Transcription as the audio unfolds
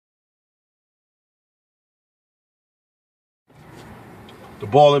The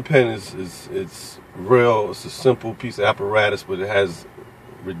ballin pin it's real. It's a simple piece of apparatus, but it has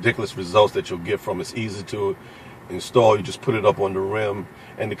ridiculous results that you'll get from it. It's easy to install. You just put it up on the rim,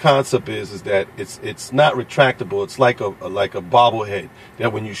 and the concept is that it's not retractable. It's like a bobblehead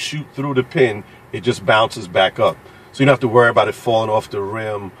that when you shoot through the pin, it just bounces back up. So you don't have to worry about it falling off the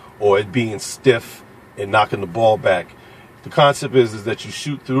rim or it being stiff and knocking the ball back. The concept is that you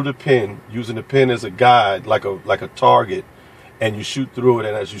shoot through the pin using the pin as a guide, like a target, and you shoot through it.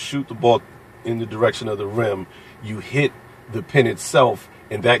 And as you shoot the ball in the direction of the rim, you hit the pin itself,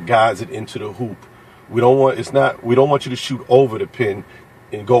 and that guides it into the hoop. We don't want you to shoot over the pin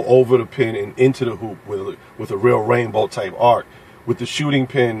and go over the pin and into the hoop with a real rainbow type arc. With the shooting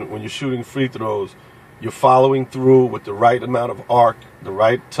pin, when you're shooting free throws, you're following through with the right amount of arc, the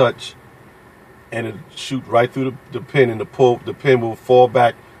right touch, and it shoot right through the pin, and the pin will fall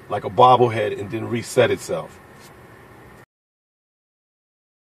back like a bobblehead and then reset itself.